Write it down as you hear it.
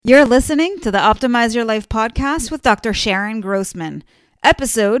You're listening to the Optimize Your Life podcast with Dr. Sharon Grossman,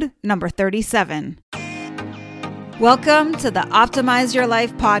 episode number 37. Welcome to the Optimize Your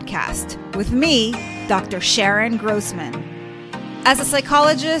Life podcast with me, Dr. Sharon Grossman. As a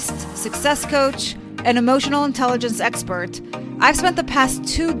psychologist, success coach, and emotional intelligence expert, I've spent the past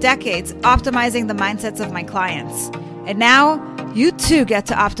 2 decades optimizing the mindsets of my clients. And now, you too get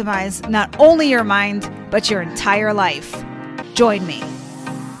to optimize not only your mind, but your entire life. Join me.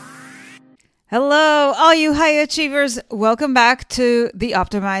 Hello, all you high achievers. Welcome back to the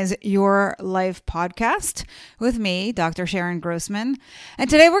Optimize Your Life podcast with me, Dr. Sharon Grossman. And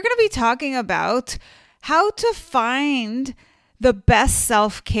today we're going to be talking about how to find the best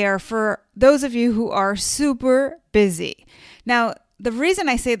self-care for those of you who are super busy. Now, the reason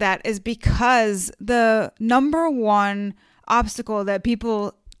I say that is because the number one obstacle that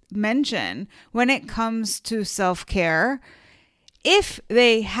people mention when it comes to self-care, if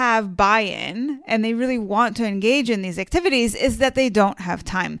they have buy-in and they really want to engage in these activities, is that they don't have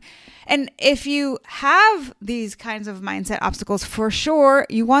time. And if you have these kinds of mindset obstacles, for sure,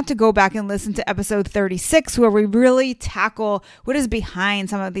 you want to go back and listen to episode 36, where we really tackle what is behind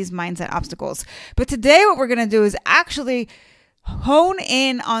some of these mindset obstacles. But today, what we're going to do is actually hone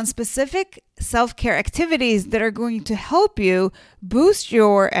in on specific self-care activities that are going to help you boost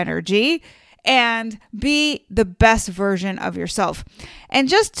your energy and be the best version of yourself. And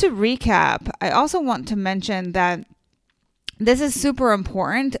just to recap, I also want to mention that this is super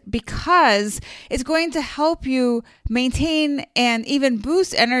important because it's going to help you maintain and even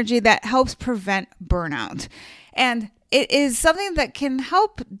boost energy that helps prevent burnout. And it is something that can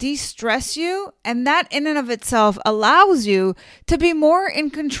help de-stress you, and that in and of itself allows you to be more in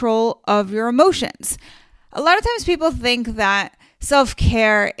control of your emotions. A lot of times people think that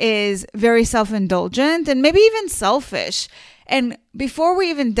self-care is very self-indulgent and maybe even selfish. And before we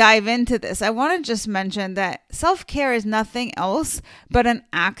even dive into this, I want to just mention that self-care is nothing else but an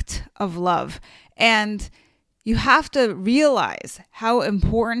act of love. And you have to realize how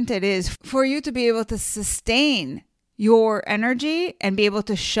important it is for you to be able to sustain your energy and be able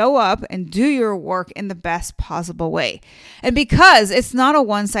to show up and do your work in the best possible way. And because it's not a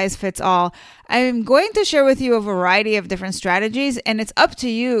one-size-fits-all, I'm going to share with you a variety of different strategies, and it's up to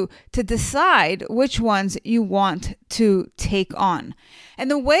you to decide which ones you want to take on.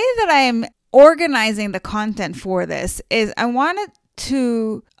 And the way that I am organizing the content for this is I wanted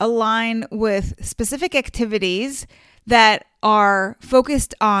to align with specific activities that are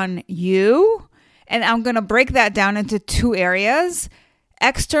focused on you. And I'm going to break that down into 2 areas,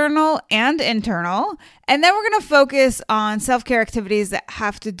 external and internal. And then we're going to focus on self-care activities that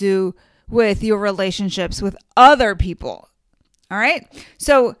have to do with your relationships with other people. All right.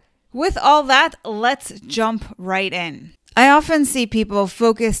 So with all that, let's jump right in. I often see people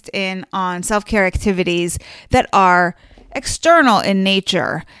focused in on self-care activities that are external in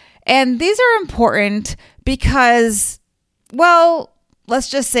nature. And these are important because, well, let's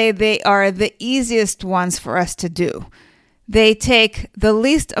just say they are the easiest ones for us to do. They take the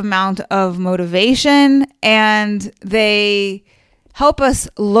least amount of motivation and they help us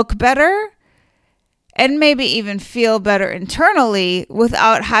look better and maybe even feel better internally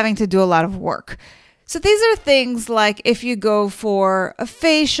without having to do a lot of work. So these are things like if you go for a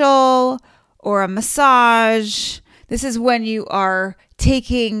facial or a massage. This is when you are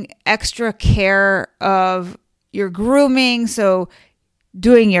taking extra care of your grooming. So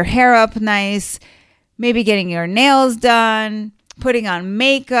doing your hair up nice, maybe getting your nails done, putting on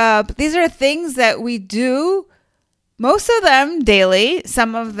makeup. These are things that we do, most of them daily,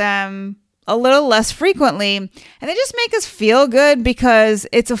 some of them a little less frequently, and they just make us feel good because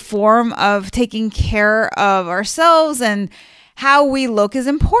it's a form of taking care of ourselves, and how we look is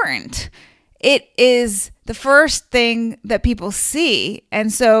important. It is the first thing that people see,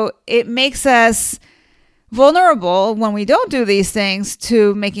 and so it makes us vulnerable when we don't do these things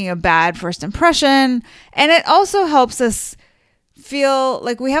to making a bad first impression. And it also helps us feel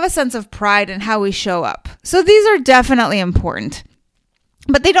like we have a sense of pride in how we show up. So these are definitely important,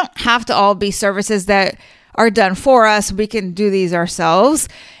 but they don't have to all be services that are done for us. We can do these ourselves.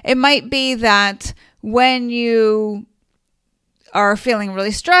 It might be that when you are feeling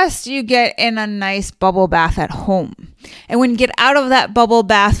really stressed, you get in a nice bubble bath at home. And when you get out of that bubble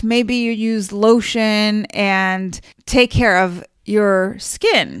bath, maybe you use lotion and take care of your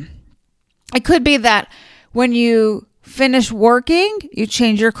skin. It could be that when you finish working, you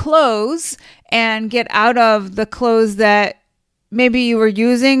change your clothes and get out of the clothes that maybe you were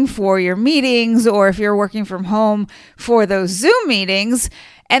using for your meetings, or if you're working from home for those Zoom meetings,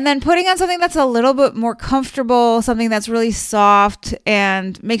 and then putting on something that's a little bit more comfortable, something that's really soft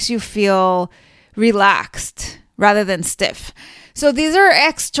and makes you feel relaxed rather than stiff. So these are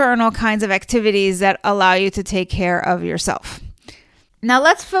external kinds of activities that allow you to take care of yourself. Now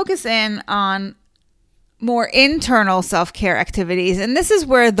let's focus in on more internal self-care activities. And this is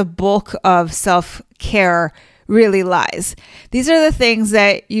where the bulk of self-care really lies. These are the things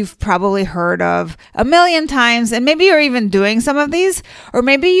that you've probably heard of a million times, and maybe you're even doing some of these, or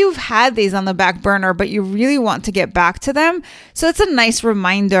maybe you've had these on the back burner, but you really want to get back to them. So it's a nice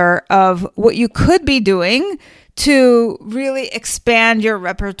reminder of what you could be doing to really expand your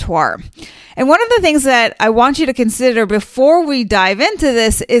repertoire. And one of the things that I want you to consider before we dive into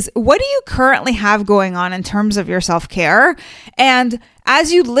this is, what do you currently have going on in terms of your self-care? And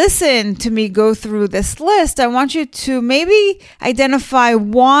as you listen to me go through this list, I want you to maybe identify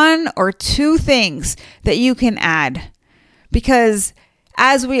one or two things that you can add. Because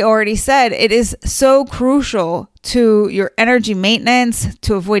as we already said, it is so crucial to your energy maintenance,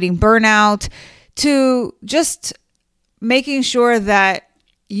 to avoiding burnout, to just making sure that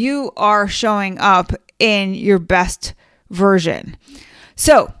you are showing up in your best version.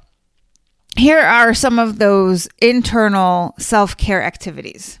 So here are some of those internal self-care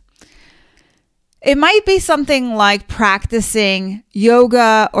activities. It might be something like practicing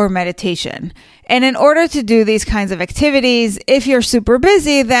yoga or meditation. And in order to do these kinds of activities, if you're super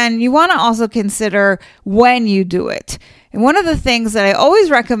busy, then you want to also consider when you do it. And one of the things that I always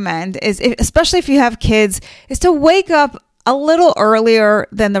recommend is, especially if you have kids, is to wake up a little earlier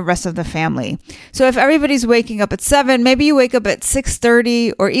than the rest of the family. So if everybody's waking up at 7, maybe you wake up at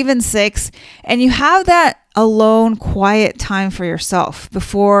 6:30 or even 6, and you have that alone, quiet time for yourself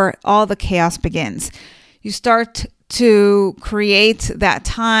before all the chaos begins. You start to create that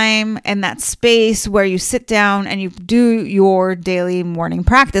time and that space where you sit down and you do your daily morning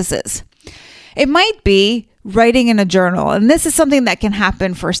practices. It might be writing in a journal. And this is something that can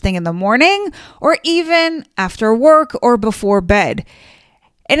happen first thing in the morning, or even after work or before bed.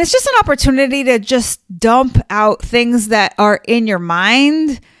 And it's just an opportunity to just dump out things that are in your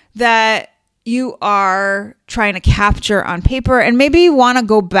mind that you are trying to capture on paper, and maybe you want to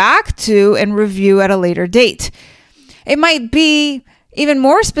go back to and review at a later date. It might be, even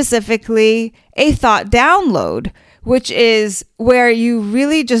more specifically, a thought download, which is where you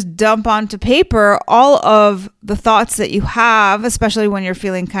really just dump onto paper all of the thoughts that you have, especially when you're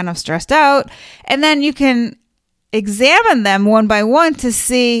feeling kind of stressed out. And then you can examine them one by one to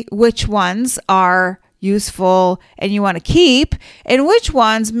see which ones are useful and you want to keep, and which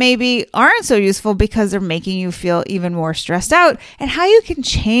ones maybe aren't so useful because they're making you feel even more stressed out, and how you can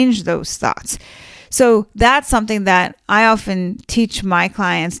change those thoughts. So that's something that I often teach my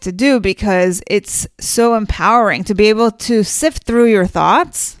clients to do, because it's so empowering to be able to sift through your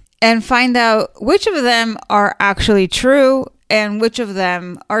thoughts and find out which of them are actually true and which of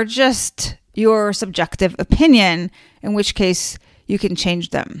them are just your subjective opinion, in which case you can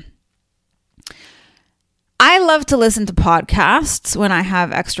change them. I love to listen to podcasts when I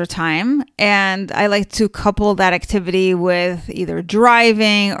have extra time, and I like to couple that activity with either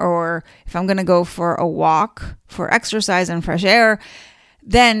driving, or if I'm going to go for a walk for exercise and fresh air,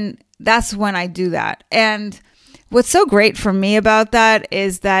 then that's when I do that. And what's so great for me about that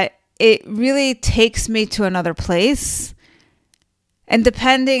is that it really takes me to another place. And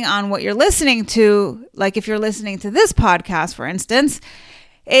depending on what you're listening to, like if you're listening to this podcast, for instance,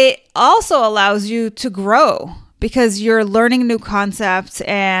 it also allows you to grow, because you're learning new concepts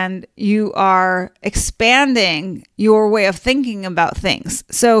and you are expanding your way of thinking about things.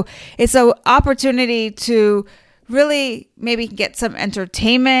 So it's an opportunity to really maybe get some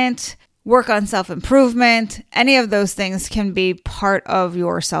entertainment, work on self-improvement. Any of those things can be part of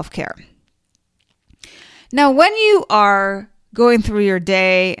your self-care. Now, when you are going through your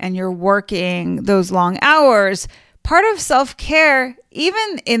day and you're working those long hours, part of self-care,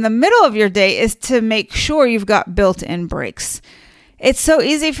 even in the middle of your day, is to make sure you've got built-in breaks. It's so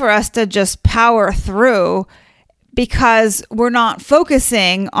easy for us to just power through because we're not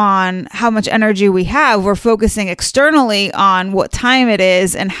focusing on how much energy we have. We're focusing externally on what time it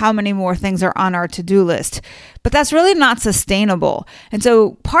is and how many more things are on our to-do list. But that's really not sustainable. And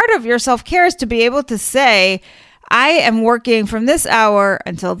so part of your self-care is to be able to say, I am working from this hour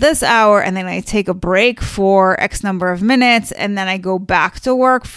until this hour, and then I take a break for X number of minutes, and then I go back to work